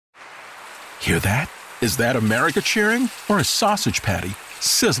Hear that? Is that America cheering or a sausage patty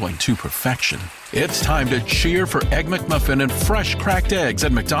sizzling to perfection? It's time to cheer for Egg McMuffin and fresh cracked eggs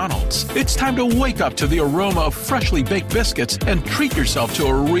at McDonald's. It's time to wake up to the aroma of freshly baked biscuits and treat yourself to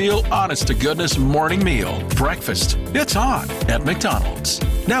a real honest-to-goodness morning meal. Breakfast, it's on at McDonald's.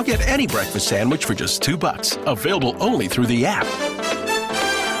 Now get any breakfast sandwich for just $2. Available only through the app.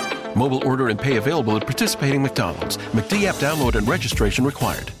 Mobile order and pay available at participating McDonald's. McD app download and registration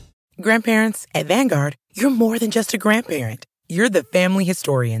required. Grandparents, at Vanguard, you're more than just a grandparent. You're the family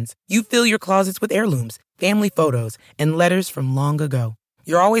historians. You fill your closets with heirlooms, family photos, and letters from long ago.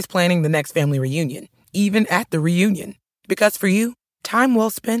 You're always planning the next family reunion, even at the reunion. Because for you, time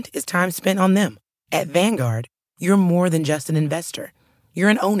well spent is time spent on them. At Vanguard, you're more than just an investor. You're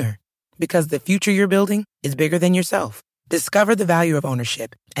an owner. Because the future you're building is bigger than yourself. Discover the value of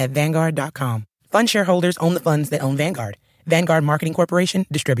ownership at Vanguard.com. Fund shareholders own the funds that own Vanguard. Vanguard Marketing Corporation,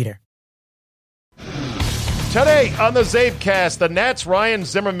 distributor. Today on the Zabecast, the Nats' Ryan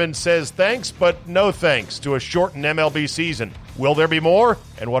Zimmerman says thanks, but no thanks to a shortened MLB season. Will there be more?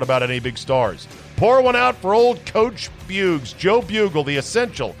 And what about any big stars? Pour one out for old Coach Bugs. Joe Bugle, the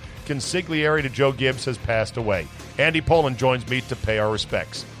essential consigliere to Joe Gibbs, has passed away. Andy Pollin joins me to pay our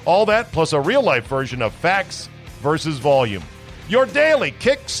respects. All that plus a real-life version of Facts versus Volume. Your daily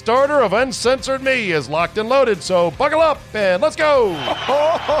Kickstarter of Uncensored Me is locked and loaded, so buckle up and let's go!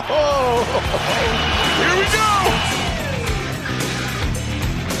 Here we go!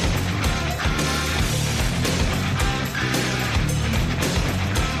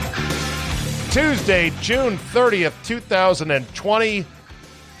 Tuesday, June 30th, 2020.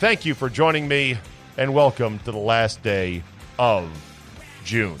 Thank you for joining me, and welcome to the last day of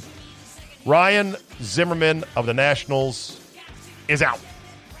June. Ryan Zimmerman of the Nationals is out.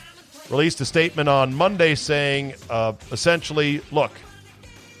 Released a statement on Monday saying, essentially, look,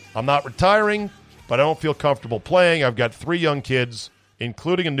 I'm not retiring, but I don't feel comfortable playing. I've got 3 young kids,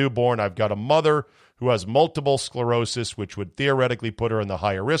 including a newborn. I've got a mother who has multiple sclerosis, which would theoretically put her in the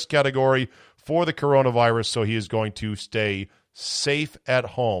higher risk category for the coronavirus, so he is going to stay safe at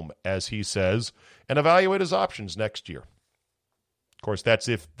home, as he says, and evaluate his options next year. Of course, that's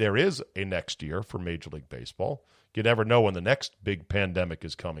if there is a next year for Major League Baseball. You never know when the next big pandemic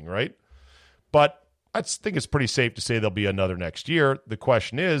is coming, right? But I think it's pretty safe to say there'll be another next year. The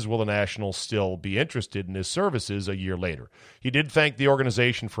question is, will the Nationals still be interested in his services a year later? He did thank the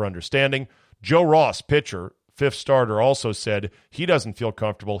organization for understanding. Joe Ross, pitcher, 5th starter, also said he doesn't feel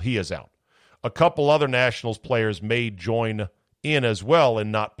comfortable. He is out. A couple other Nationals players may join in as well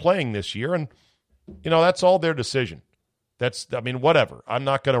in not playing this year, and, that's all their decision. Whatever. I'm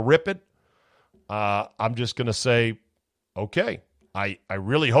not going to rip it. I'm just going to say, okay, I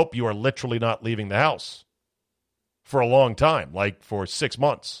really hope you are literally not leaving the house for a long time, like for 6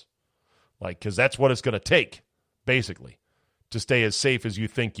 months, because that's what it's going to take, basically, to stay as safe as you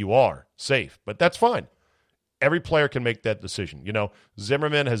think you are safe. But that's fine. Every player can make that decision.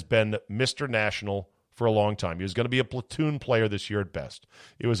 Zimmerman has been Mr. National for a long time. He was going to be a platoon player this year at best.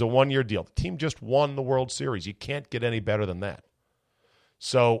 It was a 1-year deal. The team just won the World Series. You can't get any better than that.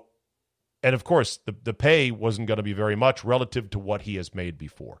 So, and of course, the pay wasn't going to be very much relative to what he has made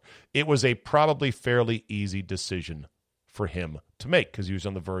before. It was a probably fairly easy decision for him to make because he was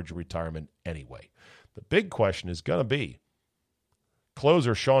on the verge of retirement anyway. The big question is going to be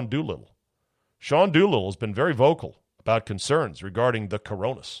closer Sean Doolittle. Sean Doolittle has been very vocal about concerns regarding the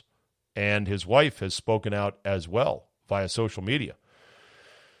coronas, and his wife has spoken out as well via social media.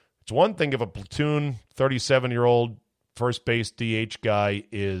 It's one thing if a platoon 37-year-old first base DH guy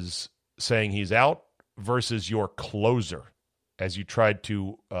is saying he's out versus your closer, as you tried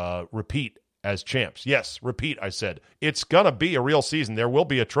to repeat as champs. Yes, repeat, I said. It's going to be a real season. There will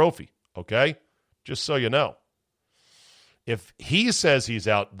be a trophy, okay? Just so you know. If he says he's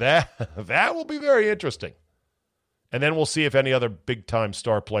out, that will be very interesting. And then we'll see if any other big-time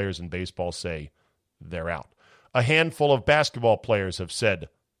star players in baseball say they're out. A handful of basketball players have said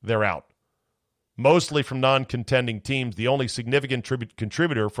they're out. Mostly from non-contending teams. The only significant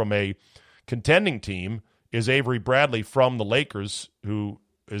contributor from a contending team is Avery Bradley from the Lakers, who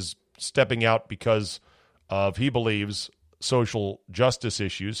is stepping out because of, he believes, social justice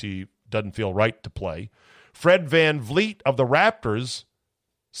issues. He doesn't feel right to play. Fred VanVleet of the Raptors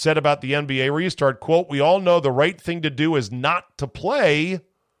said about the NBA restart, quote, "We all know the right thing to do is not to play,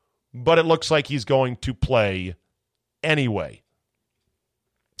 but it looks like he's going to play anyway."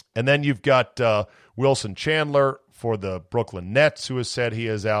 And then you've got Wilson Chandler for the Brooklyn Nets, who has said he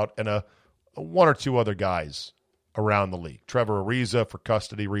is out, and one or two other guys around the league. Trevor Ariza for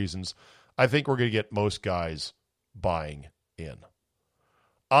custody reasons. I think we're going to get most guys buying in.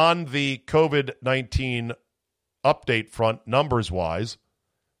 On the COVID-19 update front, numbers-wise,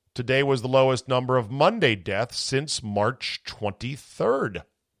 today was the lowest number of Monday deaths since March 23rd.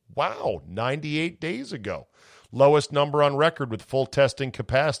 Wow, 98 days ago. Lowest number on record with full testing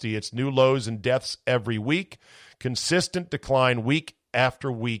capacity. It's new lows in deaths every week. Consistent decline week after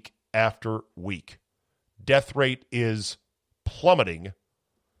week after week. Death rate is plummeting.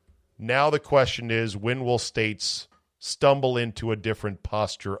 Now the question is, when will states stumble into a different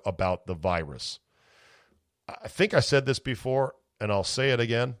posture about the virus? I think I said this before, and I'll say it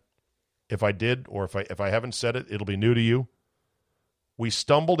again. If I did, or if I haven't said it, it'll be new to you. We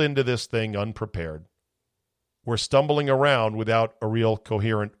stumbled into this thing unprepared. We're stumbling around without a real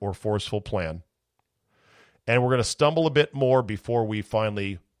coherent or forceful plan. And we're going to stumble a bit more before we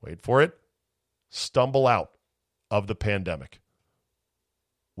finally, wait for it, stumble out of the pandemic.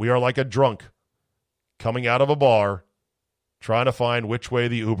 We are like a drunk coming out of a bar trying to find which way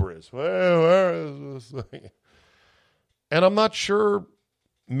the Uber is. Well, where is this thing? And I'm not sure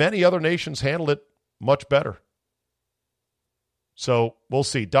many other nations handle it much better. So we'll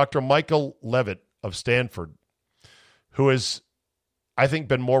see. Dr. Michael Levitt of Stanford, who has, I think,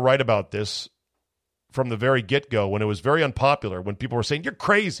 been more right about this from the very get-go when it was very unpopular, when people were saying, you're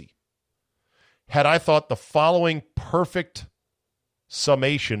crazy, had, I thought, the following perfect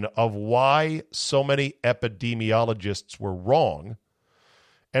summation of why so many epidemiologists were wrong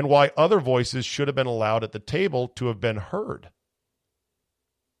and why other voices should have been allowed at the table to have been heard.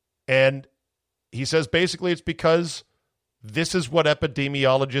 And he says basically it's because this is what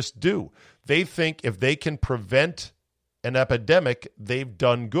epidemiologists do. They think if they can prevent an epidemic, they've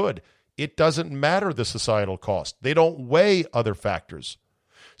done good. It doesn't matter the societal cost. They don't weigh other factors.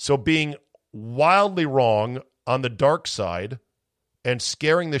 So being wildly wrong on the dark side and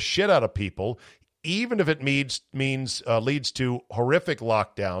scaring the shit out of people, even if it leads to horrific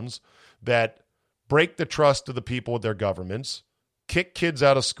lockdowns that break the trust of the people with their governments, kick kids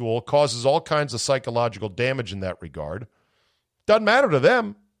out of school, causes all kinds of psychological damage in that regard. Doesn't matter to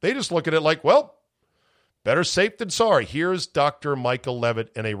them. They just look at it like, well, better safe than sorry. Here's Dr. Michael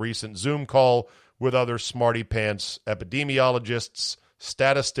Levitt in a recent Zoom call with other smarty pants epidemiologists,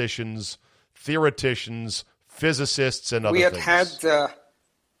 statisticians, theoreticians, physicists, and other things. We had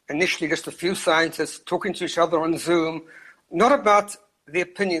initially just a few scientists talking to each other on Zoom, not about the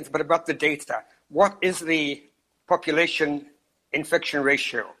opinions, but about the data. What is the population infection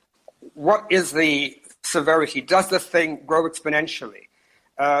ratio? What is the severity? Does the thing grow exponentially?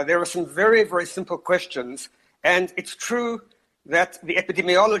 There are some very, very simple questions. And it's true that the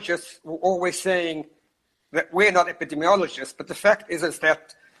epidemiologists were always saying that we're not epidemiologists, but the fact is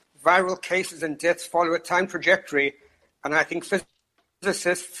that viral cases and deaths follow a time trajectory. And I think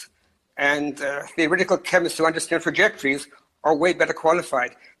physicists and theoretical chemists who understand trajectories are way better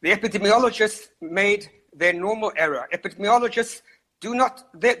qualified. The epidemiologists made their normal error. Epidemiologists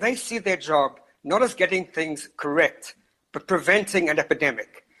they see their job not as getting things correct, but preventing an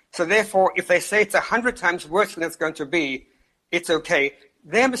epidemic. So therefore, if they say it's 100 times worse than it's going to be, it's okay.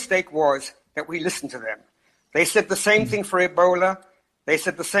 Their mistake was that we listened to them. They said the same thing for Ebola. They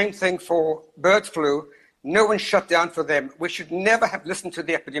said the same thing for bird flu. No one shut down for them. We should never have listened to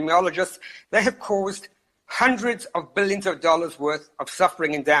the epidemiologists. They have caused hundreds of billions of dollars worth of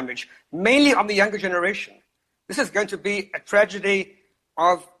suffering and damage, mainly on the younger generation. This is going to be a tragedy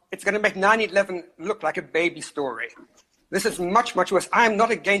it's going to make 9/11 look like a baby story. This is much, much worse. I am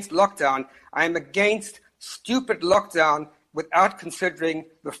not against lockdown. I am against stupid lockdown without considering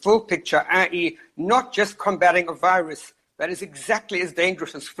the full picture, i.e. not just combating a virus that is exactly as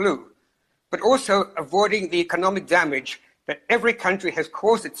dangerous as flu, but also avoiding the economic damage that every country has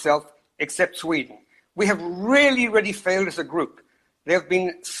caused itself except Sweden. We have really, really failed as a group. There have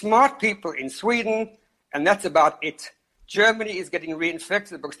been smart people in Sweden, and that's about it. Germany is getting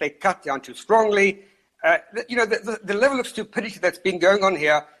reinfected because they cut down too strongly. The level of stupidity that's been going on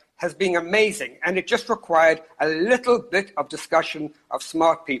here has been amazing, and it just required a little bit of discussion of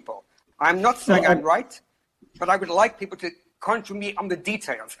smart people. I'm not saying I'm right, but I would like people to conjure me on the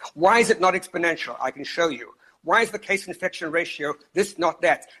details. Why is it not exponential? I can show you. Why is the case infection ratio this, not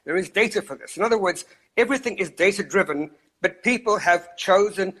that? There is data for this. In other words, everything is data-driven, but people have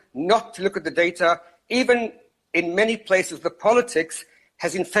chosen not to look at the data. Even in many places, the politics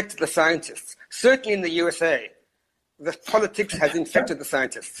has infected the scientists. Certainly in the USA, the politics has infected the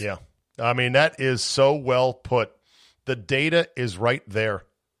scientists. Yeah. I mean, that is so well put. The data is right there.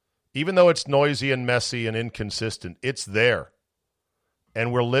 Even though it's noisy and messy and inconsistent, it's there.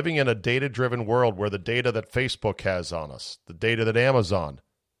 And we're living in a data-driven world where the data that Facebook has on us, the data that Amazon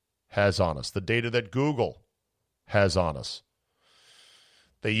has on us, the data that Google has on us,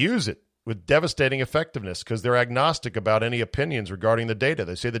 They use it with devastating effectiveness because they're agnostic about any opinions regarding the data.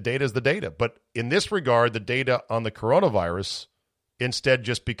 They say the data is the data. But in this regard, the data on the coronavirus instead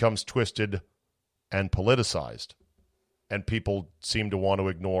just becomes twisted and politicized. And people seem to want to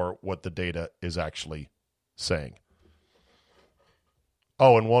ignore what the data is actually saying.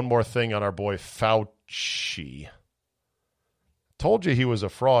 Oh, and one more thing on our boy Fauci. Told you he was a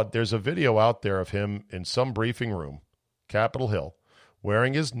fraud. There's a video out there of him in some briefing room, Capitol Hill,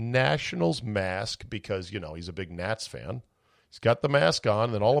 wearing his Nationals mask because, you know, he's a big Nats fan. He's got the mask on,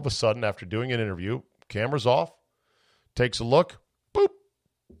 and then all of a sudden, after doing an interview, camera's off, takes a look, boop,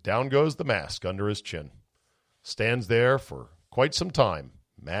 down goes the mask under his chin. Stands there for quite some time,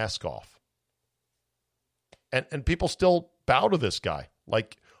 mask off. And people still bow to this guy.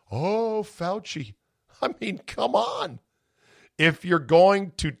 Like, oh, Fauci. I mean, come on. If you're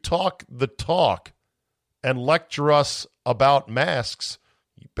going to talk the talk and lecture us about masks,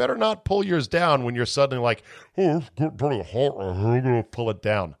 you better not pull yours down when you're suddenly like, oh, it's getting pretty hot. I'm going to pull it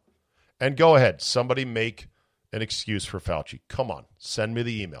down. And go ahead. Somebody make an excuse for Fauci. Come on. Send me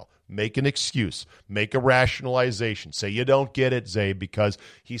the email. Make an excuse. Make a rationalization. Say you don't get it, Zay, because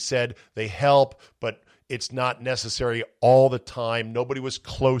he said they help, but it's not necessary all the time. Nobody was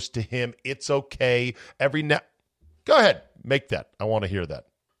close to him. It's okay. Go ahead. Make that. I want to hear that.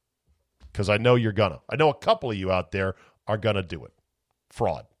 Because I know you're gonna. I know a couple of you out there are gonna do it.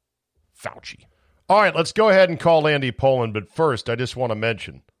 Fraud. Fauci. All right, let's go ahead and call Andy Poland. But first, I just want to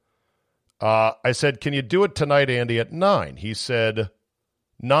mention, I said, can you do it tonight, Andy, at 9? He said,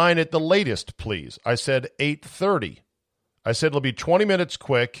 9 at the latest, please. I said, 8:30. I said, it'll be 20 minutes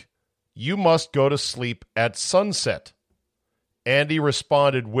quick. You must go to sleep at sunset. Andy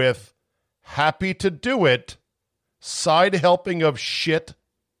responded with, happy to do it. Side helping of shit,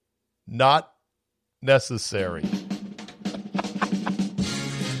 not necessary.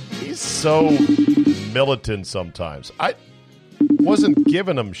 He's so militant sometimes. I wasn't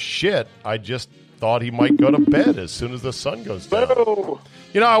giving him shit. I just thought he might go to bed as soon as the sun goes down. Whoa.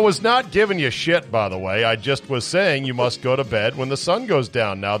 You know, I was not giving you shit, by the way. I just was saying you must go to bed when the sun goes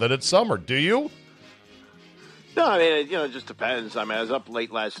down now that it's summer. Do you? No, I mean, it just depends. I mean, I was up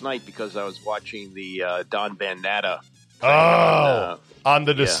late last night because I was watching the Don Van Natta thing on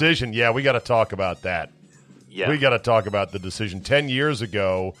the decision. Yeah, we got to talk about that. Yeah. We got to talk about the decision 10 years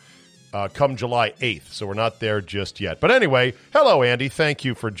ago, come July 8th. So we're not there just yet. But anyway, hello, Andy. Thank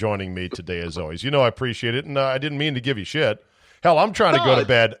you for joining me today, as always. You know I appreciate it, and I didn't mean to give you shit. Hell, I'm trying to go to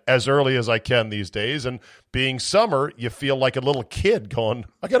bed as early as I can these days, and being summer, you feel like a little kid going,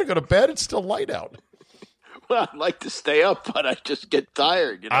 I got to go to bed. It's still light out. Well, I'd like to stay up, but I just get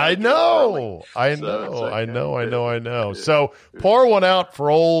tired. I know. So pour one out for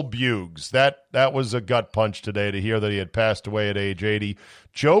old Bugs. That was a gut punch today to hear that he had passed away at age 80.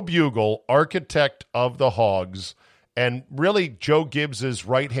 Joe Bugle, architect of the Hogs, and really Joe Gibbs's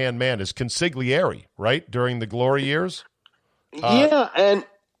right-hand man is consigliere, right, during the glory years? Yeah, and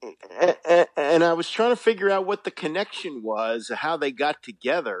I was trying to figure out what the connection was, how they got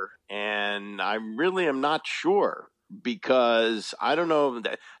together, and I really am not sure because I don't know.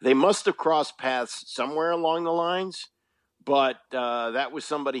 They must have crossed paths somewhere along the lines, but that was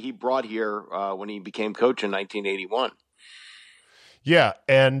somebody he brought here when he became coach in 1981. Yeah,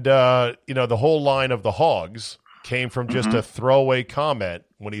 and the whole line of the Hogs came from just a throwaway comment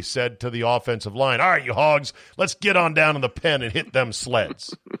when he said to the offensive line, all right, you Hogs, let's get on down in the pen and hit them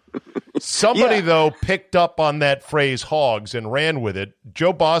sleds. Somebody, though, picked up on that phrase Hogs and ran with it.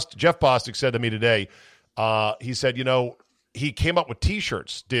 Jeff Bostic said to me today, he said, he came up with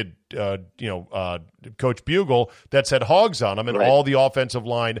T-shirts, Coach Bugle, that said Hogs on them, and all the offensive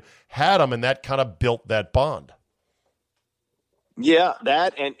line had them, and that kind of built that bond. Yeah,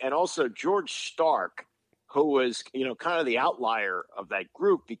 that, and also George Stark, who was, kind of the outlier of that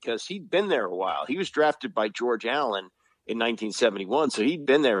group because he'd been there a while. He was drafted by George Allen in 1971, so he'd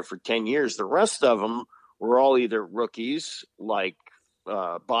been there for 10 years. The rest of them were all either rookies, like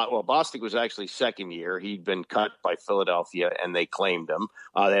Bostic was actually second year. He'd been cut by Philadelphia, and they claimed him.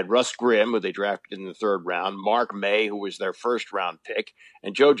 They had Russ Grimm, who they drafted in the third round, Mark May, who was their first-round pick,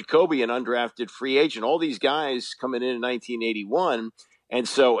 and Joe Jacoby, an undrafted free agent. All these guys coming in 1981, and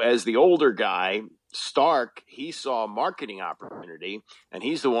so as the older guy, Stark, he saw a marketing opportunity, and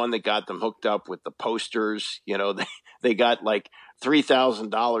he's the one that got them hooked up with the posters. They got like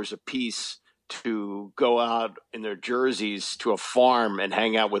 $3,000 a piece to go out in their jerseys to a farm and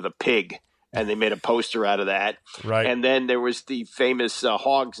hang out with a pig, and they made a poster out of that. Right. And then there was the famous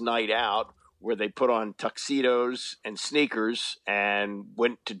Hogs Night Out, where they put on tuxedos and sneakers and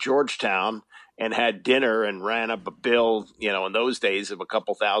went to Georgetown and had dinner and ran up a bill, in those days of a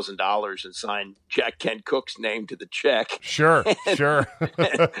couple $1,000 and signed Jack Kent Cooke's name to the check. Sure.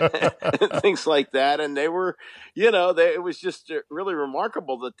 And things like that. And they were, it was just really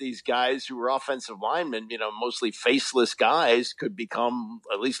remarkable that these guys who were offensive linemen, mostly faceless guys, could become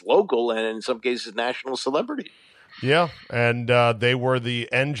at least local and in some cases national celebrities. Yeah, and they were the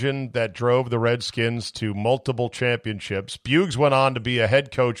engine that drove the Redskins to multiple championships. Buggs went on to be a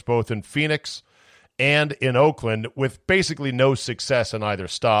head coach both in Phoenix and in Oakland with basically no success in either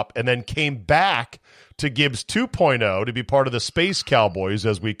stop, and then came back to Gibbs 2.0 to be part of the Space Cowboys,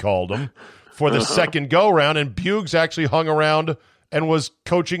 as we called them, for the second go-round, and Buggs actually hung around and was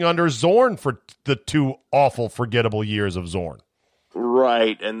coaching under Zorn for the 2 awful, forgettable years of Zorn.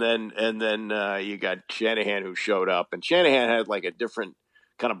 Right, and then you got Shanahan who showed up, and Shanahan had like a different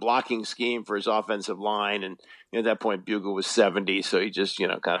kind of blocking scheme for his offensive line, and at that point Bugle was 70, so he just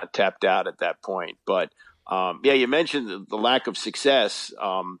kind of tapped out at that point. But you mentioned the lack of success.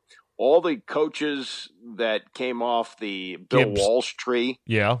 All the coaches that came off the Bill Gibbs. Walsh tree,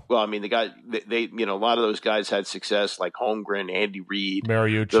 Yeah, well, I mean, they a lot of those guys had success, like Holmgren, Andy Reid,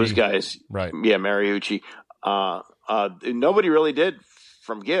 Mariucci. those guys, Right. Yeah, Mariucci. Nobody really did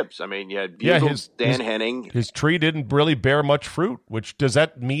from Gibbs. I mean, you had Bugle, Dan Henning. His tree didn't really bear much fruit, which does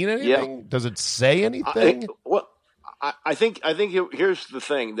that mean anything? Yeah. Does it say anything? I think here's the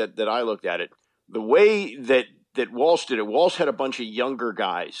thing that I looked at it. The way that Walsh did it, Walsh had a bunch of younger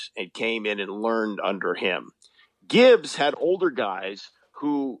guys and came in and learned under him. Gibbs had older guys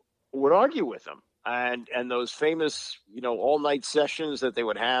who would argue with him. And those famous, all-night sessions that they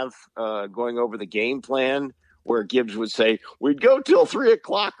would have going over the game plan, where Gibbs would say, we'd go till 3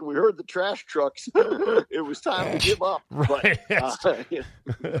 o'clock and we heard the trash trucks. It was time to give up. Right.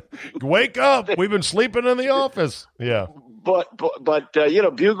 Wake up. We've been sleeping in the office. Yeah. But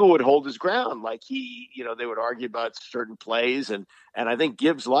Bugle would hold his ground. Like they would argue about certain plays. And I think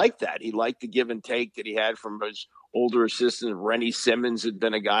Gibbs liked that. He liked the give and take that he had from his older assistant. Rennie Simmons had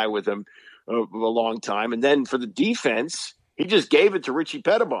been a guy with him a long time. And then for the defense, he just gave it to Richie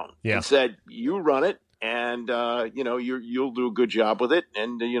Pettibone and said, you run it. And, you'll do a good job with it.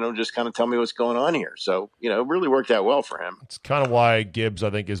 And, just kind of tell me what's going on here. So, it really worked out well for him. It's kind of why Gibbs,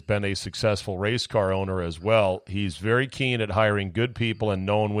 I think, has been a successful race car owner as well. He's very keen at hiring good people and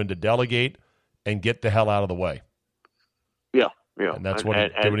knowing when to delegate and get the hell out of the way. Yeah. And that's what he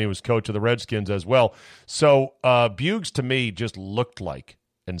did when he was coach of the Redskins as well. So Buggs, to me, just looked like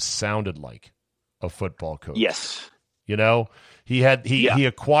and sounded like a football coach. Yes. He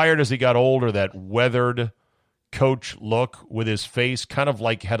acquired as he got older that weathered coach look with his face, kind of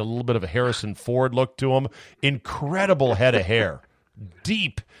like had a little bit of a Harrison Ford look to him. Incredible head of hair,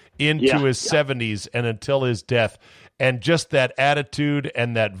 deep into his 70s and until his death. And just that attitude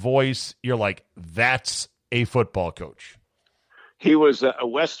and that voice, you're like, that's a football coach. He was a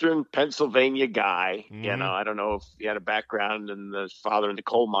Western Pennsylvania guy. Mm-hmm. I don't know if he had a background in his father in the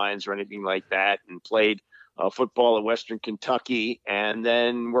coal mines or anything like that, and played football at Western Kentucky, and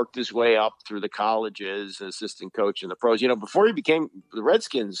then worked his way up through the colleges, assistant coach in the pros. Before he became the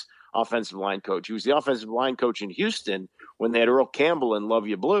Redskins offensive line coach, he was the offensive line coach in Houston when they had Earl Campbell and Love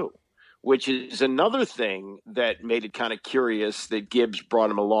You Blue, which is another thing that made it kind of curious that Gibbs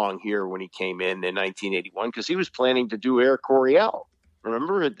brought him along here when he came in 1981, because he was planning to do Air Coryell.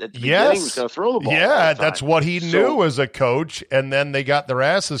 Remember at the beginning, he was going to throw the ball. Yeah, that's what he knew as a coach, and then they got their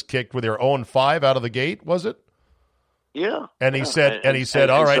asses kicked with their 0-5 out of the gate, was it? Yeah. And he said,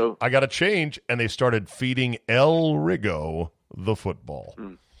 all right, so, I got to change, and they started feeding El Rigo the football.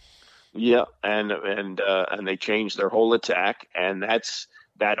 Yeah, and they changed their whole attack, and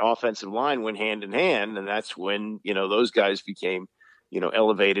that offensive line went hand in hand, and that's when those guys became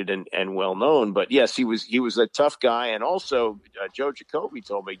elevated and well known. But yes, he was a tough guy, and also Joe Jacoby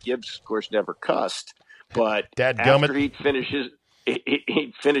told me Gibbs, of course, never cussed, but after he'd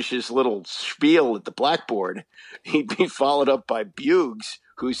finish his little spiel at the blackboard, he'd be followed up by Buggs,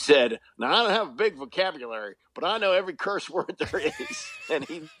 who said, "Now I don't have a big vocabulary, but I know every curse word there is," and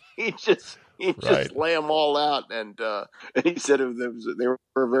he just lay them all out, and he said they were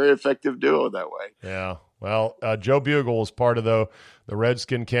a very effective duo that way. Yeah. Well, Joe Bugle was part of the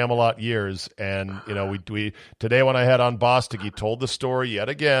Redskin Camelot years, and we today when I had on Bostic, he told the story yet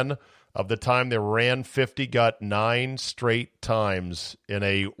again of the time they ran 50 gut 9 straight times in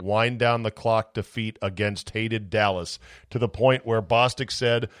a wind down the clock defeat against hated Dallas, to the point where Bostic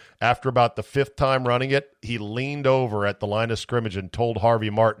said after about the 5th time running it, he leaned over at the line of scrimmage and told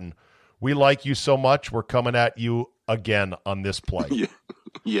Harvey Martin, "We like you so much, we're coming at you again on this play."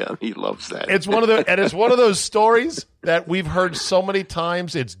 Yeah, he loves that. It's one of those stories that we've heard so many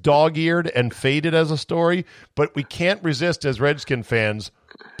times. It's dog-eared and faded as a story, but we can't resist as Redskin fans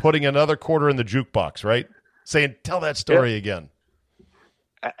putting another quarter in the jukebox, right? Saying, tell that story again.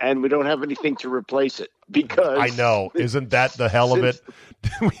 And we don't have anything to replace it because I know. Isn't that the hell of it?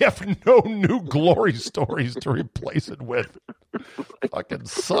 We have no new glory stories to replace it with. Fucking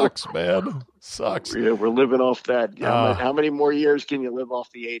sucks, man. Sucks. Yeah, we're living off that. How many more years can you live off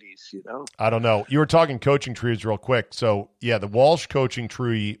the 80s, you know? I don't know. You were talking coaching trees real quick. So, yeah, the Walsh coaching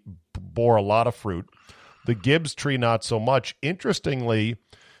tree bore a lot of fruit. The Gibbs tree, not so much. Interestingly,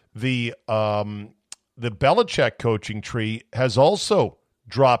 the Belichick coaching tree has also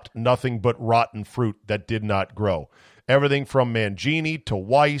dropped nothing but rotten fruit that did not grow. Everything from Mangini to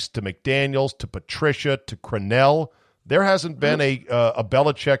Weiss to McDaniels to Patricia to Crennel. There hasn't been a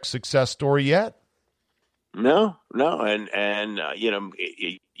Belichick success story yet. No, and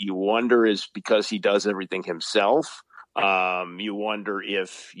you wonder is because he does everything himself. You wonder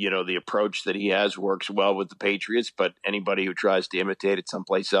if the approach that he has works well with the Patriots, but anybody who tries to imitate it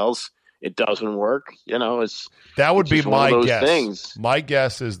someplace else, it doesn't work. That would be my guess. Things. My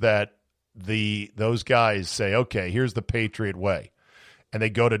guess is that those guys say, okay, here's the Patriot way, and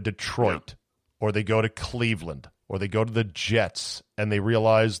they go to Detroit or they go to Cleveland or they go to the Jets, and they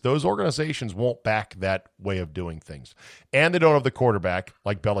realize those organizations won't back that way of doing things. And they don't have the quarterback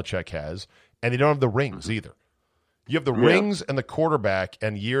like Belichick has, and they don't have the rings either. You have the rings and the quarterback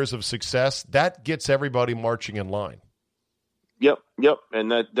and years of success. That gets everybody marching in line. Yep. And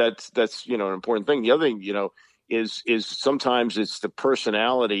that's an important thing. The other thing, is sometimes it's the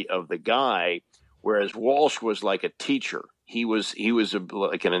personality of the guy, whereas Walsh was like a teacher. He was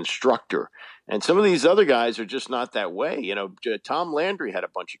like an instructor. And some of these other guys are just not that way. Tom Landry had a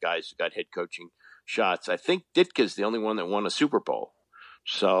bunch of guys who got head coaching shots. I think Ditka's the only one that won a Super Bowl.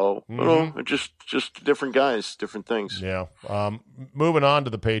 So, just different guys, different things. Yeah. Moving on to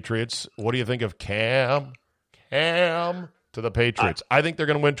the Patriots. What do you think of Cam to the Patriots? I think they're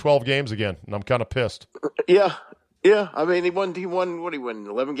going to win 12 games again, and I'm kind of pissed. Yeah. I mean, he won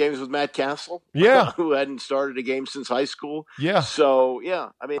 11 games with Matt Castle. Yeah. Who hadn't started a game since high school. Yeah. So,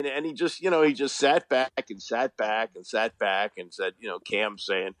 I mean, and he just sat back and said, Cam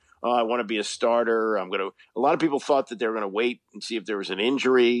saying, oh, I want to be a starter. A lot of people thought that they were going to wait and see if there was an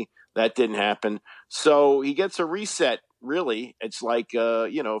injury. That didn't happen. So he gets a reset, really. It's like,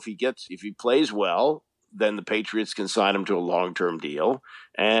 if he plays well, then the Patriots can sign him to a long-term deal.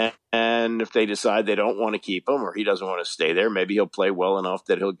 And if they decide they don't want to keep him or he doesn't want to stay there, maybe he'll play well enough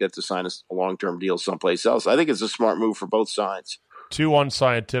that he'll get to sign a long-term deal someplace else. I think it's a smart move for both sides. 2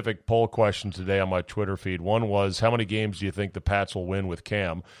 unscientific poll questions today on my Twitter feed. One was, how many games do you think the Pats will win with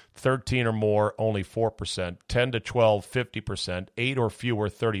Cam? 13 or more, only 4%. 10 to 12, 50%. 8 or fewer,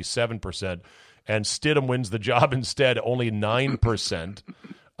 37%. And Stidham wins the job instead, only 9%.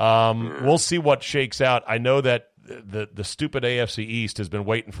 We'll see what shakes out. I know that the stupid AFC East has been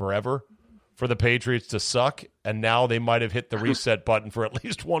waiting forever for the Patriots to suck, and now they might have hit the reset button for at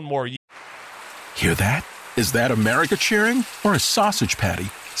least one more year. Hear that? Is that America cheering or a sausage patty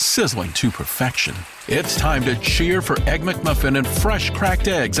sizzling to perfection? It's time to cheer for Egg McMuffin and fresh cracked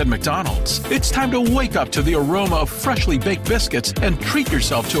eggs at McDonald's. It's time to wake up to the aroma of freshly baked biscuits and treat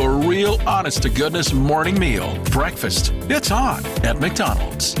yourself to a real honest-to-goodness morning meal. Breakfast, it's on at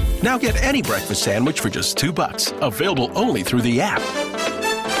McDonald's. Now get any breakfast sandwich for just $2. Available only through the app.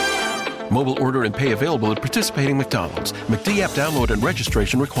 Mobile order and pay available at participating McDonald's. McD app download and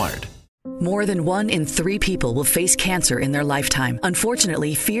registration required. More than 1 in 3 people will face cancer in their lifetime.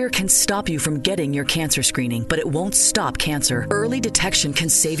 Unfortunately, fear can stop you from getting your cancer screening, but it won't stop cancer. Early detection can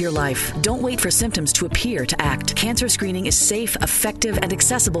save your life. Don't wait for symptoms to appear to act. Cancer screening is safe, effective, and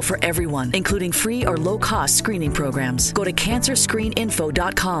accessible for everyone, including free or low-cost screening programs. Go to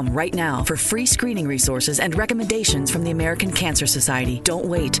cancerscreeninfo.com right now for free screening resources and recommendations from the American Cancer Society. Don't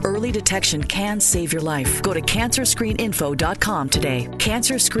wait. Early detection can save your life. Go to cancerscreeninfo.com today.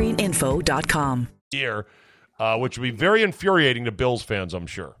 Cancerscreeninfo.com. Year, which would be very infuriating to Bills fans, I'm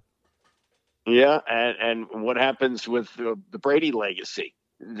sure. Yeah, and what happens with the Brady legacy?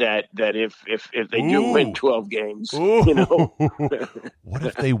 That if they do win 12 games, what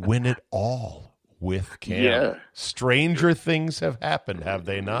if they win it all with Cam? Yeah. Stranger things have happened, have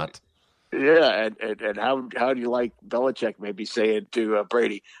they not? Yeah, and how do you like Belichick maybe saying to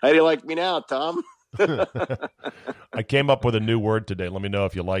Brady, how do you like me now, Tom? I came up with a new word today. Let me know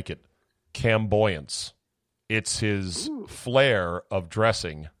if you like it. Camboyance. It's his flair of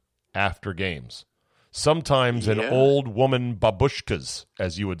dressing after games. Sometimes an old woman babushkas,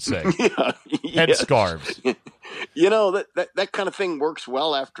 as you would say. Headscarves. That kind of thing works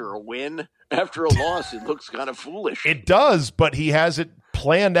well after a win. after a loss, it looks kind of foolish. It does, but he has it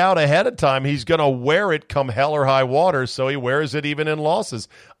planned out ahead of time. He's going to wear it come hell or high water, so he wears it even in losses.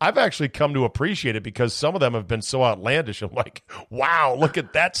 I've actually come to appreciate it because some of them have been so outlandish. I'm like, wow, look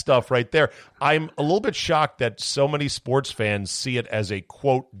at that stuff right there. I'm a little bit shocked that so many sports fans see it as a,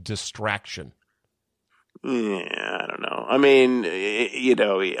 quote, distraction. Yeah, I don't know. I mean,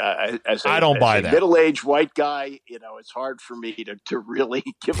 as I don't buy that. Middle-aged white guy, it's hard for me to really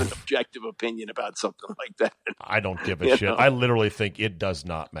give an objective opinion about something like that. I don't give a shit. I literally think it does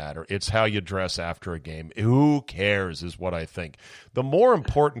not matter. It's how you dress after a game. Who cares is what I think. The more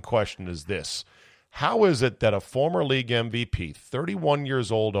important question is this. How is it that a former league MVP, 31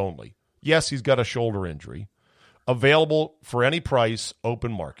 years old only, yes, he's got a shoulder injury, available for any price,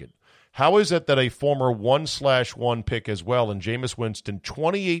 open market, how is it that a former 1/1 pick as well, and Jameis Winston,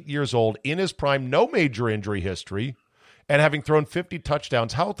 28 years old, in his prime, no major injury history, and having thrown 50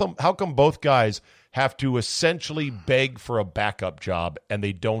 touchdowns, how come both guys have to essentially beg for a backup job and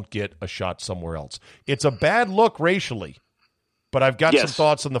they don't get a shot somewhere else? It's a bad look racially, but I've got some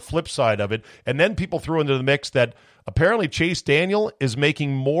thoughts on the flip side of it. And then people threw into the mix that apparently Chase Daniel is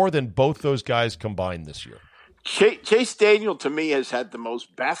making more than both those guys combined this year. Chase Daniel, to me, has had the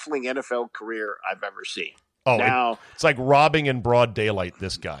most baffling NFL career I've ever seen. Oh, now, it's like robbing in broad daylight,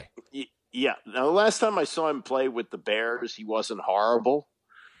 this guy. Yeah. Now, the last time I saw him play with the Bears, he wasn't horrible.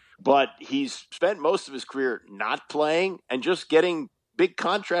 But he's spent most of his career not playing and just getting big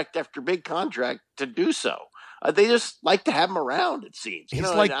contract after big contract to do so. They just like to have him around, it seems. He's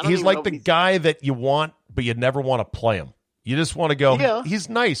like the guy that you want, but you never want to play him. You just want to go, he's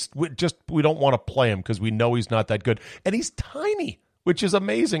nice. We don't want to play him because we know he's not that good. And he's tiny, which is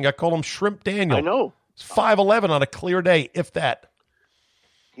amazing. I call him Shrimp Daniel. I know. He's 5'11" on a clear day, if that.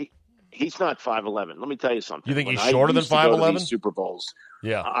 He's not 5'11". Let me tell you something. You think he's shorter than 5'11"? Super Bowls.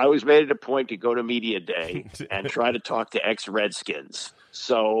 Yeah. I always made it a point to go to media day and try to talk to ex-Redskins.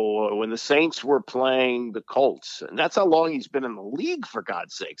 So when the Saints were playing the Colts, and that's how long he's been in the league, for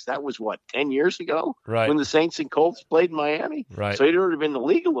God's sakes. That was, 10 years ago? Right. When the Saints and Colts played in Miami? Right. So he'd already been in the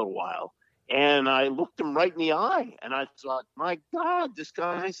league a little while. And I looked him right in the eye, and I thought, my God, this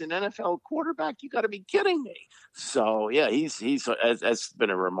guy's an NFL quarterback. You got to be kidding me. So, yeah, that's been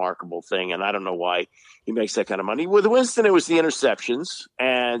a remarkable thing, and I don't know why he makes that kind of money. With Winston, it was the interceptions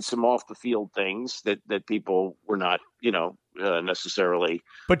and some off-the-field things that people were not, necessarily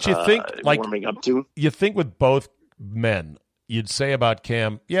but you think, warming up to. You think with both men, you'd say about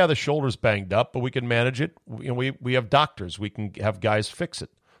Cam, yeah, the shoulder's banged up, but we can manage it. We have doctors. We can have guys fix it.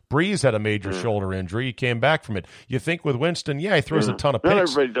 Breeze had a major shoulder injury. He came back from it. You think with Winston, he throws a ton of picks. Not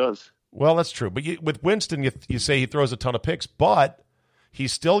everybody does. Well, that's true. But with Winston, you say he throws a ton of picks, but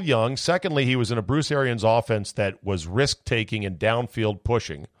he's still young. Secondly, he was in a Bruce Arians offense that was risk-taking and downfield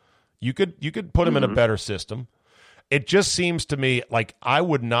pushing. You could put him in a better system. It just seems to me like I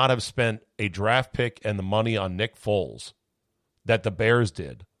would not have spent a draft pick and the money on Nick Foles that the Bears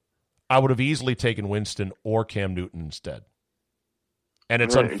did. I would have easily taken Winston or Cam Newton instead. And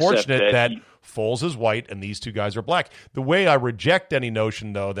it's unfortunate that Foles is white and these two guys are black. The way I reject any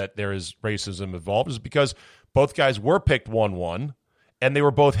notion, though, that there is racism involved is because both guys were picked 1-1, and they were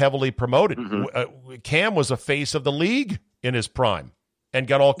both heavily promoted. Cam was a face of the league in his prime and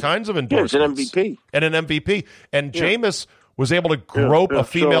got all kinds of endorsements. Yeah, he's an MVP. And Jameis was able to grope a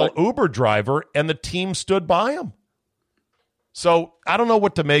female Uber driver, and the team stood by him. So I don't know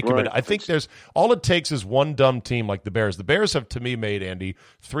what to make of it. I think all it takes is one dumb team like the Bears. The Bears have, to me, made, Andy,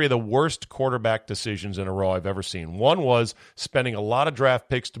 3 of the worst quarterback decisions in a row I've ever seen. One was spending a lot of draft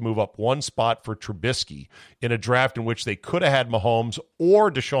picks to move up one spot for Trubisky in a draft in which they could have had Mahomes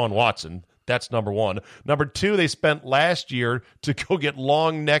or Deshaun Watson. That's number one. Number two, they spent last year to go get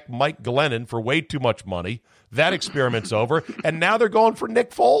long neck Mike Glennon for way too much money. That experiment's over. And now they're going for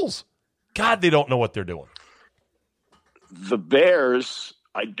Nick Foles. God, they don't know what they're doing. The Bears,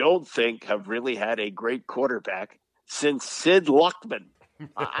 I don't think, have really had a great quarterback since Sid Luckman.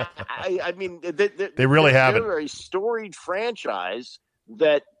 I mean, they really haven't. They're a storied franchise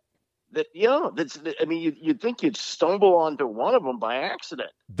that's. I mean, you'd think you'd stumble onto one of them by accident.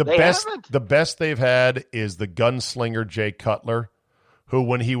 The best they've had is the gunslinger Jay Cutler, who,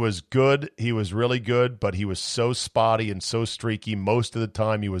 when he was good, he was really good, but he was so spotty and so streaky. Most of the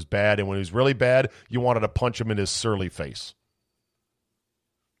time he was bad, and when he was really bad, you wanted to punch him in his surly face.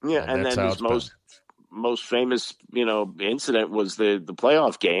 Yeah, and then his most famous, incident was the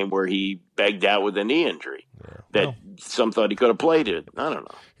playoff game where he begged out with a knee injury that some thought he could have played it. I don't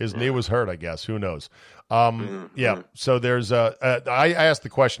know. His knee was hurt, I guess. Who knows? So there's I asked the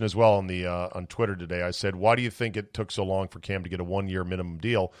question as well on Twitter today. I said, why do you think it took so long for Cam to get a 1-year minimum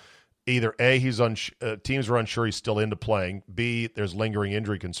deal? either A, teams were unsure he's still into playing, B, there's lingering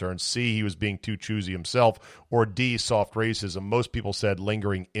injury concerns, C, he was being too choosy himself, or D, soft racism. Most people said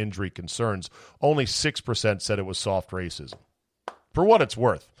lingering injury concerns. Only 6% said it was soft racism. For what it's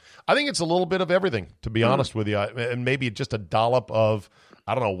worth, I think it's a little bit of everything, to be honest with you, and maybe just a dollop of,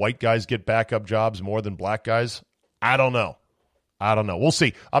 I don't know, white guys get backup jobs more than black guys. I don't know. We'll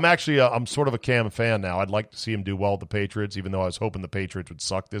see. I'm sort of a Cam fan now. I'd like to see him do well with the Patriots, even though I was hoping the Patriots would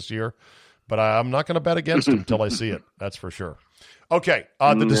suck this year. But I'm not going to bet against him until I see it. That's for sure. Okay,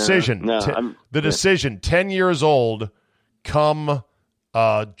 the decision. Decision, 10 years old, come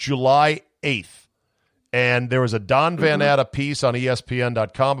July 8th. And there was a Don Van Natta piece on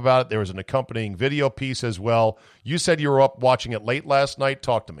ESPN.com about it. There was an accompanying video piece as well. You said you were up watching it late last night.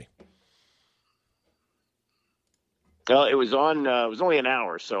 Talk to me. Well, it was on. It was only an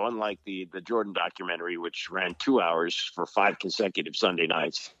hour, so unlike the Jordan documentary, which ran 2 hours for 5 consecutive Sunday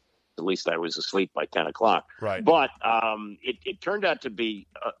nights, at least I was asleep by 10 o'clock. Right. But it turned out to be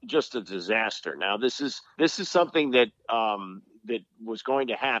just a disaster. Now, this is something that that was going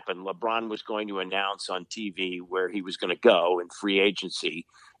to happen. LeBron was going to announce on TV where he was going to go in free agency,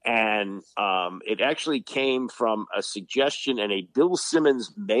 and it actually came from a suggestion in a Bill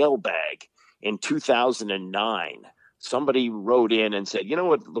Simmons mailbag in 2009. Somebody wrote in and said, you know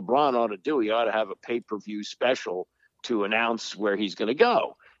what LeBron ought to do? He ought to have a pay-per-view special to announce where he's going to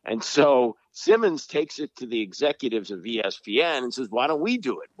go. And so Simmons takes it to the executives of ESPN and says, why don't we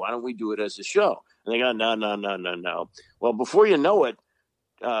do it? Why don't we do it as a show? And they go, no. Well, before you know it,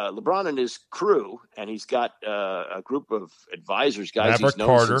 LeBron and his crew, and he's got a group of advisors, guys Maverick he's known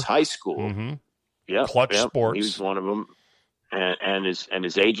Carter. since high school. Mm-hmm. Yeah, Clutch Sports. He was one of them. And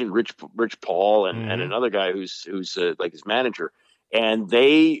his agent Rich Paul and another guy who's like his manager, and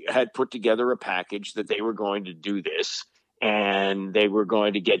they had put together a package that they were going to do this, and they were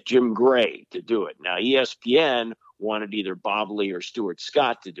going to get Jim Gray to do it. Now ESPN wanted either Bob Lee or Stuart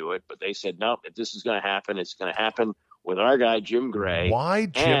Scott to do it, but they said no. If this is going to happen, it's going to happen with our guy Jim Gray. Why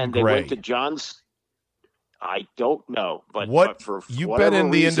Jim and Gray? They went to John's. I don't know, but for you've been in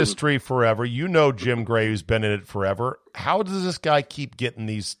the reason, industry forever. You know Jim Gray, who's been in it forever. How does this guy keep getting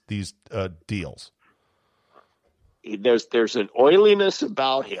these deals? There's an oiliness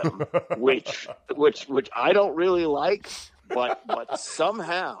about him, which I don't really like, but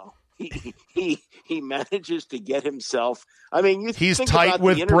somehow he manages to get himself. I mean, he's tight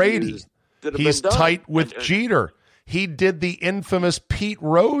with Brady. He's tight with Jeter. He did the infamous Pete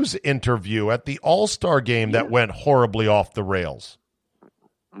Rose interview at the All-Star game that went horribly off the rails.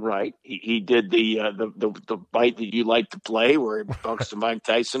 Right. He did the bite that you like to play where he talks to Mike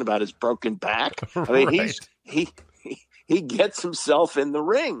Tyson about his broken back. I mean, Right. he gets himself in the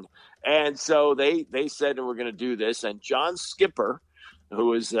ring. And so they said, we're going to do this. And John Skipper, who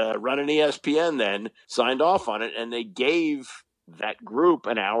was running ESPN then, signed off on it. And they gave that group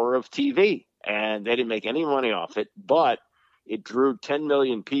an hour of TV. And they didn't make any money off it, but it drew 10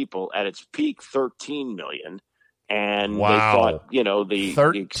 million people. At its peak, 13 million. And wow. they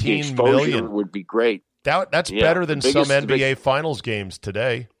thought, the exposure would be great. That's better than some NBA Finals games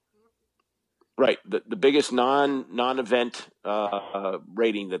today. Right. The biggest non-event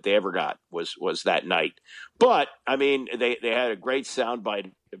rating that they ever got was that night. But, I mean, they had a great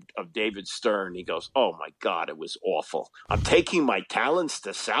soundbite of David Stern. He goes, oh, my God, it was awful. I'm taking my talents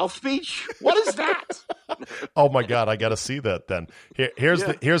to South Beach? What is that? Oh, my God, I got to see that then. Here's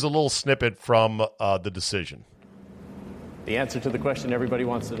a little snippet from the decision. The answer to the question everybody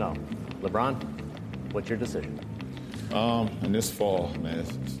wants to know. LeBron, what's your decision? In this fall, man,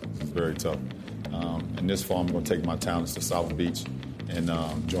 it's very tough. And this fall, I'm going to take my talents to South Beach and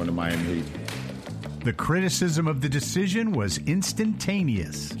join the Miami Heat. The criticism of the decision was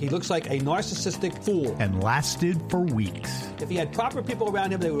instantaneous. He looks like a narcissistic fool. And lasted for weeks. If he had proper people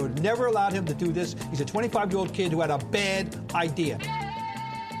around him, they would have never allowed him to do this. He's a 25-year-old kid who had a bad idea.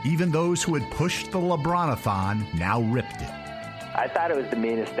 Even those who had pushed the LeBron-a-thon now ripped it. I thought it was the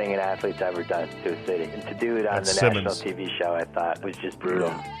meanest thing an athlete's ever done to a city. And to do it on the national TV show, I thought was just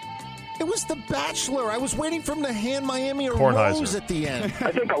brutal. It was The Bachelor. I was waiting for him to hand Miami a rose at the end.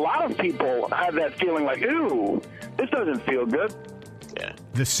 I think a lot of people have that feeling like, ooh, this doesn't feel good. Yeah.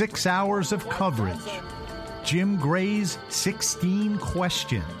 The 6 hours of coverage. Jim Gray's 16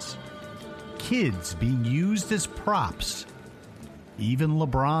 questions. Kids being used as props. Even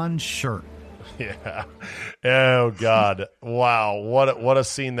LeBron's shirt. Yeah. Oh, God. Wow. What a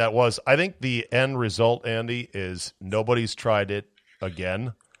scene that was. I think the end result, Andy, is nobody's tried it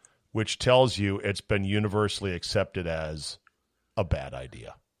again, which tells you it's been universally accepted as a bad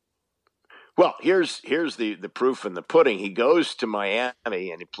idea. Well, here's the proof in the pudding. He goes to Miami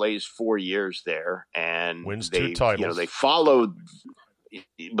and he plays 4 years there, and wins 2 titles. You know, they followed,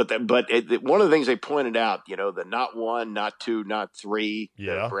 but one of the things they pointed out, you know, the not 1, not 2, not 3,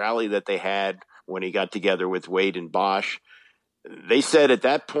 the rally that they had when he got together with Wade and Bosch. They said at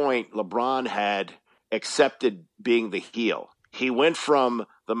that point LeBron had accepted being the heel. He went from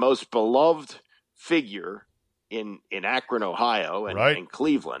the most beloved figure in Akron, Ohio, and in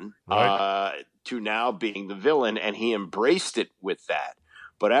Cleveland, to now being the villain, and he embraced it with that.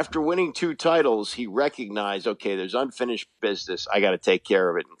 But after winning 2 titles, he recognized, okay, there's unfinished business. I got to take care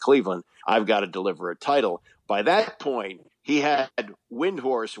of it in Cleveland. I've got to deliver a title. By that point, he had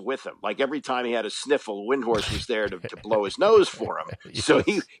Windhorse with him. Like every time he had a sniffle, Windhorse was there to blow his nose for him. Yes. So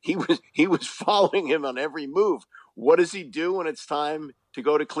he was following him on every move. What does he do when it's time to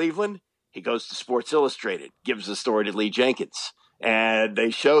go to Cleveland? He goes to Sports Illustrated, gives the story to Lee Jenkins, and they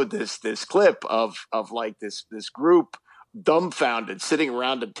showed this clip of like this group dumbfounded sitting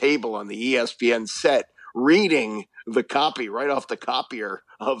around a table on the ESPN set reading the copy right off the copier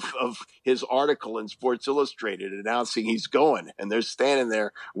of his article in Sports Illustrated announcing he's going, and they're standing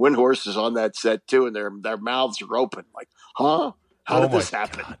there. Windhorse is on that set too, and their mouths are open like, huh? How did this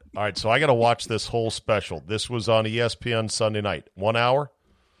happen? God. All right, so I got to watch this whole special. This was on ESPN Sunday night. 1 hour?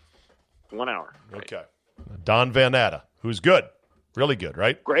 1 hour. Right. Okay. Don Van Natta, who's good. Really good,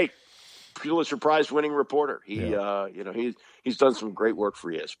 right? Great. Pulitzer Prize winning reporter. He's done some great work for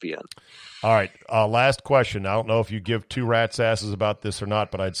ESPN. All right. Last question. I don't know if you give 2 rat's asses about this or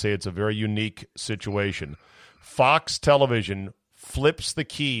not, but I'd say it's a very unique situation. Fox Television flips the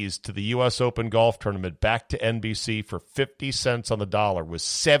keys to the U.S. Open golf tournament back to NBC for 50 cents on the dollar with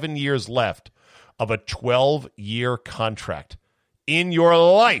 7 years left of a 12-year contract. In your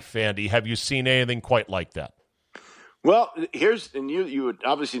life, Andy, have you seen anything quite like that? Well, you would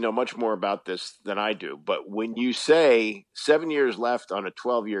obviously know much more about this than I do, but when you say 7 years left on a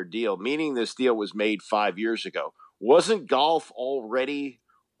 12-year deal, meaning this deal was made 5 years ago, wasn't golf already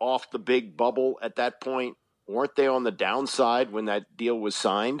off the big bubble at that point? Weren't they on the downside when that deal was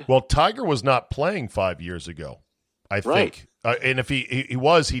signed? Well, Tiger was not playing 5 years ago, I think. And if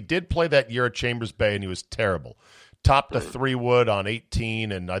he did play that year at Chambers Bay, and he was terrible. Topped a 3-wood on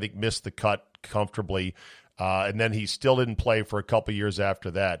 18 and I think missed the cut comfortably. And then he still didn't play for a couple years after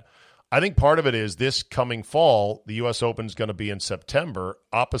that. I think part of it is this coming fall, the U.S. Open is going to be in September,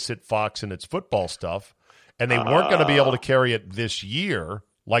 opposite Fox and its football stuff. And they weren't going to be able to carry it this year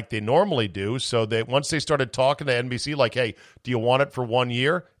like they normally do. So once they started talking to NBC, like, hey, do you want it for 1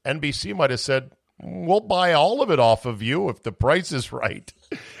 year? NBC might have said, we'll buy all of it off of you if the price is right.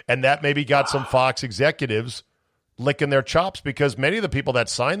 And that maybe got some Fox executives licking their chops because many of the people that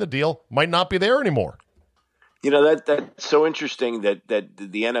signed the deal might not be there anymore. You know, that's so interesting that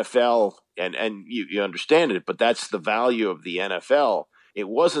the NFL, and you understand it, but that's the value of the NFL. It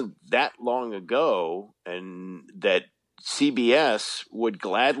wasn't that long ago and that CBS would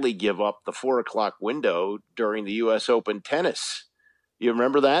gladly give up the 4:00 window during the U.S. Open tennis. You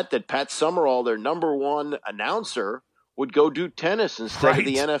remember that Pat Summerall, their number one announcer, would go do tennis instead of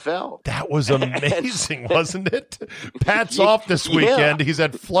the NFL. That was amazing, wasn't it? Pat's off this weekend. Yeah. He's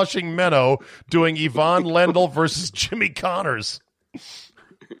at Flushing Meadow doing Yvonne Lendl versus Jimmy Connors.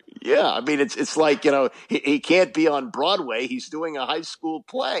 Yeah, I mean, it's like, you know, he can't be on Broadway. He's doing a high school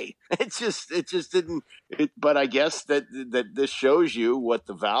play. It just didn't. But I guess that this shows you what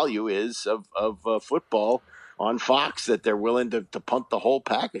the value is of football on Fox, that they're willing to punt the whole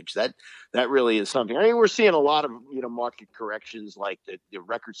package. That really is something. I mean, we're seeing a lot of, you know, market corrections, like the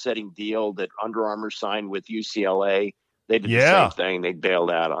record-setting deal that Under Armour signed with UCLA. They did the same thing. They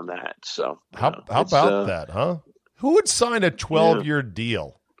bailed out on that. So how about that, huh? Who would sign a 12-year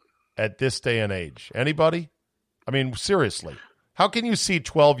deal at this day and age? Anybody? I mean, seriously, how can you see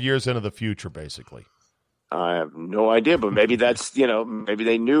 12 years into the future, basically? I have no idea, but maybe that's, you know, maybe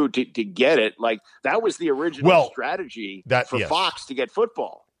they knew to get it. Like, that was the original strategy for Fox to get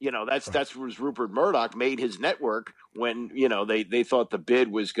football. You know, that's was Rupert Murdoch made his network when, you know, they thought the bid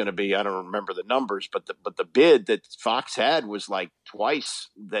was going to be, I don't remember the numbers, but the bid that Fox had was like twice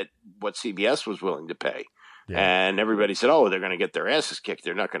that what CBS was willing to pay. Yeah. And everybody said, oh, they're going to get their asses kicked.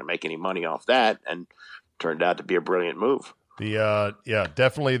 They're not going to make any money off that. And turned out to be a brilliant move.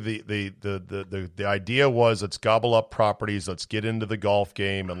 Definitely the idea was, let's gobble up properties, let's get into the golf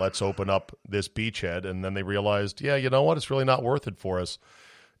game, and let's open up this beachhead. And then they realized, you know what, it's really not worth it for us.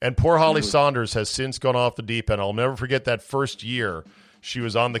 And poor Holly Saunders has since gone off the deep end. I'll never forget that first year she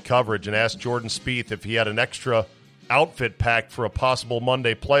was on the coverage and asked Jordan Spieth if he had an extra outfit packed for a possible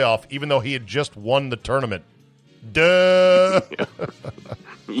Monday playoff, even though he had just won the tournament. Duh.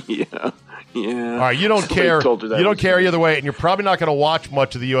 Yeah. All right, you don't care. You don't care either way, and you're probably not going to watch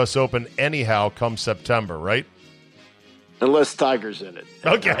much of the U.S. Open anyhow come September, right? Unless Tiger's in it.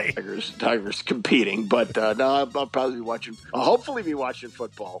 Okay. Tiger's competing. But no, I'll probably be watching. I'll hopefully be watching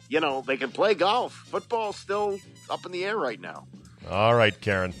football. You know, they can play golf. Football's still up in the air right now. All right,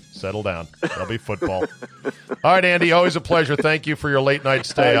 Karen, settle down. There'll be football. All right, Andy, always a pleasure. Thank you for your late night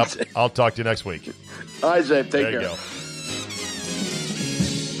stay up. I'll talk to you next week. All right, Zay, take care. There you go.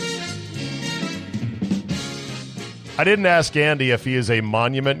 I didn't ask Andy if he is a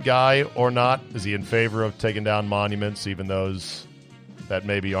monument guy or not. Is he in favor of taking down monuments, even those that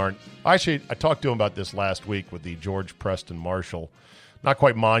maybe aren't? Actually, I talked to him about this last week with the George Preston Marshall, not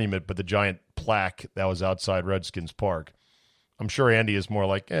quite monument, but the giant plaque that was outside Redskins Park. I'm sure Andy is more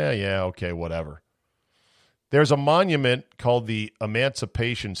like, yeah, okay, whatever. There's a monument called the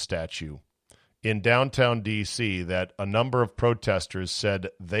Emancipation Statue in downtown D.C. that a number of protesters said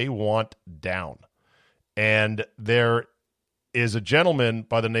they want down. And there is a gentleman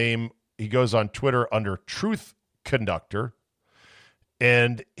by the name, he goes on Twitter under Truth Conductor,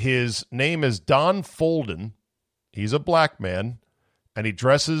 and his name is Don Folden. He's a black man, and he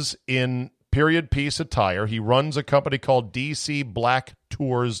dresses in period piece attire. He runs a company called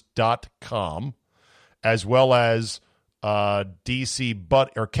DCBlackTours.com, as well as Capital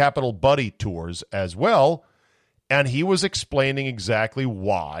Buddy Tours as well. And he was explaining exactly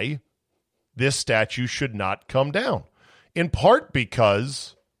why this statue should not come down. In part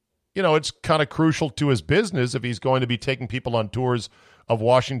because, it's kind of crucial to his business if he's going to be taking people on tours of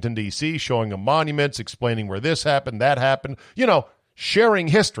Washington, D.C., showing them monuments, explaining where this happened, that happened, sharing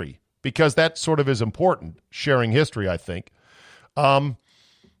history, because that sort of is important, sharing history, I think. But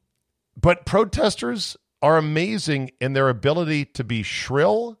protesters are amazing in their ability to be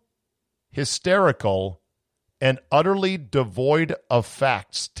shrill, hysterical, and utterly devoid of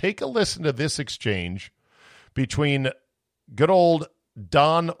facts. Take a listen to this exchange between good old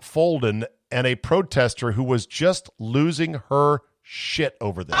Don Folden and a protester who was just losing her shit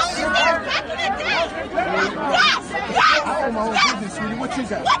over this. I own my own business, sweetie. What you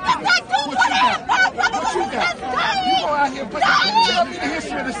got? What you got? You go out here, but tell me the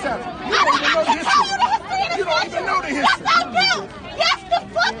history of the South. You don't even know the history. You don't even know the history. Yes, I do. Yes, the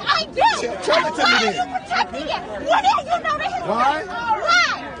fuck I do. Tell it to me then. Why are you protecting it? What do you know the history? Why?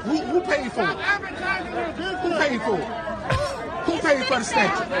 Why? Who paid for it? Who paid for it? Who paid for the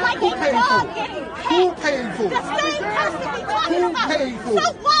statue? Who paid for it? Who paid for it? The same person we talking Who about. paid for it?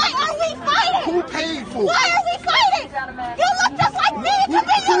 So why are we fighting? Who paid for it? Why are we fighting? You look just like me. It's a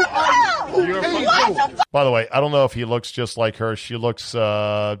big unicorn. By the way, I don't know if he looks just like her. She looks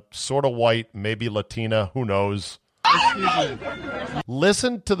sort of white, maybe Latina. Who knows?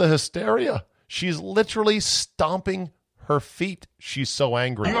 Listen to the hysteria. She's literally stomping her feet. She's so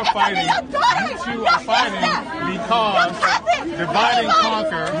angry. You are fighting. You two are fighting because divide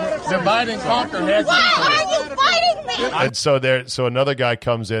and conquer has Why are you fighting me? And so another guy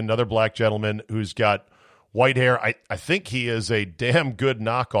comes in, another black gentleman who's got white hair. I think he is a damn good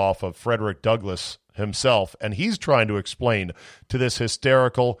knockoff of Frederick Douglass himself, and he's trying to explain to this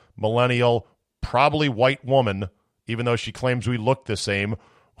hysterical, millennial, probably white woman, even though she claims we look the same,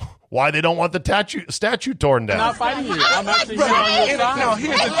 why they don't want the statue torn down. I'm not fighting you. I'm actually on your side. No,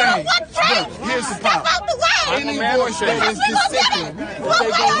 here's the thing. Look, here's the problem. Any voice that is dissenting, they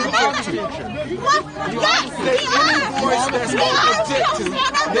go reject to. Any voice that's going to object to,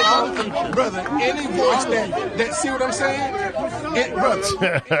 they go, brother, any voice that see what I'm saying?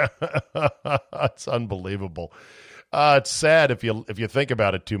 Brother. It's unbelievable. It's sad if you think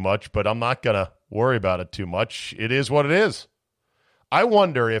about it too much, but I'm not going to worry about it too much. It is what it is. I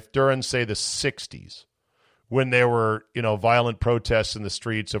wonder if during, say, the 60s, when there were, violent protests in the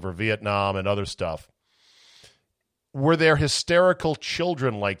streets over Vietnam and other stuff, were there hysterical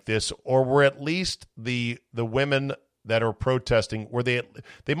children like this, or were at least the women that are protesting, were they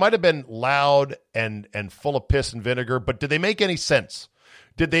might have been loud and full of piss and vinegar, but did they make any sense?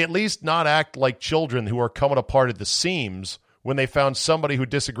 Did they at least not act like children who are coming apart at the seams when they found somebody who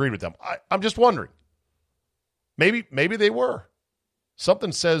disagreed with them? I'm just wondering. Maybe they were.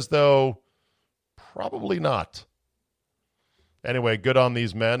 Something says, though, probably not. Anyway, good on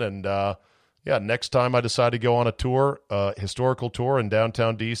these men. And, next time I decide to go on a tour, historical tour in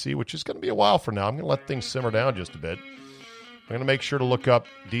downtown D.C., which is going to be a while for now. I'm going to let things simmer down just a bit. I'm going to make sure to look up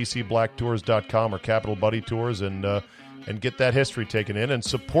DCBlackTours.com or Capital Buddy Tours and get that history taken in and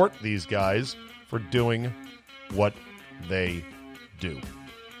support these guys for doing what they do.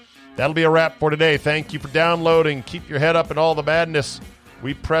 That'll be a wrap for today. Thank you for downloading. Keep your head up in all the madness.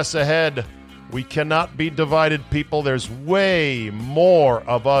 We press ahead. We cannot be divided, people. There's way more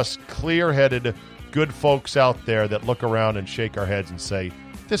of us clear-headed, good folks out there that look around and shake our heads and say,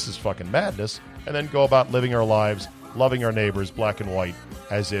 this is fucking madness, and then go about living our lives, loving our neighbors, black and white,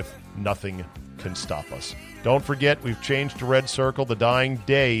 as if nothing can stop us. Don't forget, we've changed to Red Circle, the dying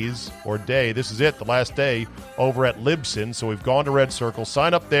days, or day. This is it, the last day, over at Libsyn. So we've gone to Red Circle.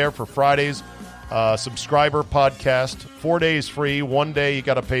 Sign up there for Friday's subscriber podcast. 4 days free, 1 day you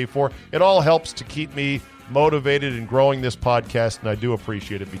got to pay for. It all helps to keep me motivated in growing this podcast, and I do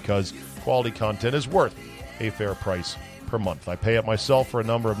appreciate it because quality content is worth a fair price per month. I pay it myself for a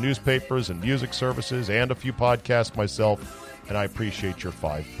number of newspapers and music services and a few podcasts myself, and I appreciate your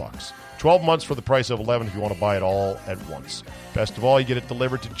 $5. 12 months for the price of 11 if you want to buy it all at once. Best of all, you get it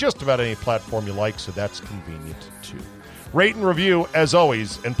delivered to just about any platform you like, so that's convenient too. Rate and review, as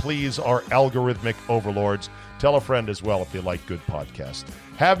always, and please, our algorithmic overlords, tell a friend as well if you like good podcasts.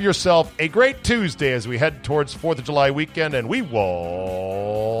 Have yourself a great Tuesday as we head towards 4th of July weekend, and we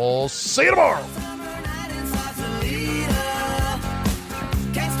will see you tomorrow.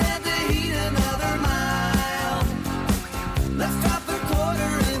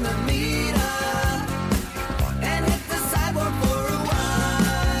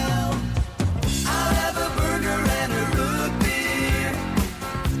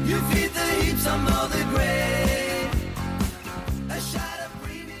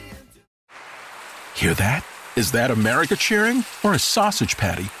 Hear that? Is that America cheering or a sausage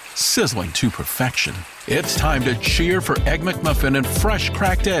patty sizzling to perfection? It's time to cheer for Egg McMuffin and fresh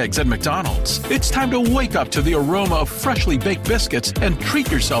cracked eggs at McDonald's. It's time to wake up to the aroma of freshly baked biscuits and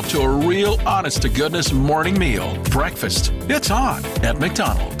treat yourself to a real honest-to-goodness morning meal. Breakfast, it's on at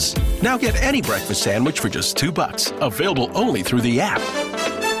McDonald's. Now get any breakfast sandwich for just $2. Available only through the app.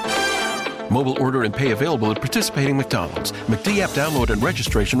 Mobile order and pay available at participating McDonald's. McD app download and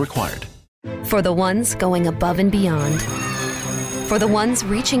registration required. For the ones going above and beyond. For the ones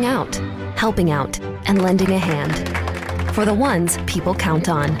reaching out, helping out, and lending a hand. For the ones people count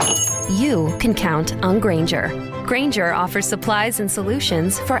on. You can count on Grainger. Grainger offers supplies and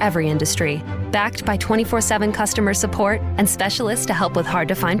solutions for every industry. Backed by 24/7 customer support and specialists to help with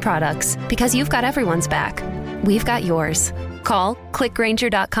hard-to-find products. Because you've got everyone's back. We've got yours. Call, click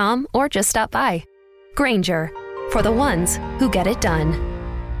Grainger.com, or just stop by. Grainger, for the ones who get it done.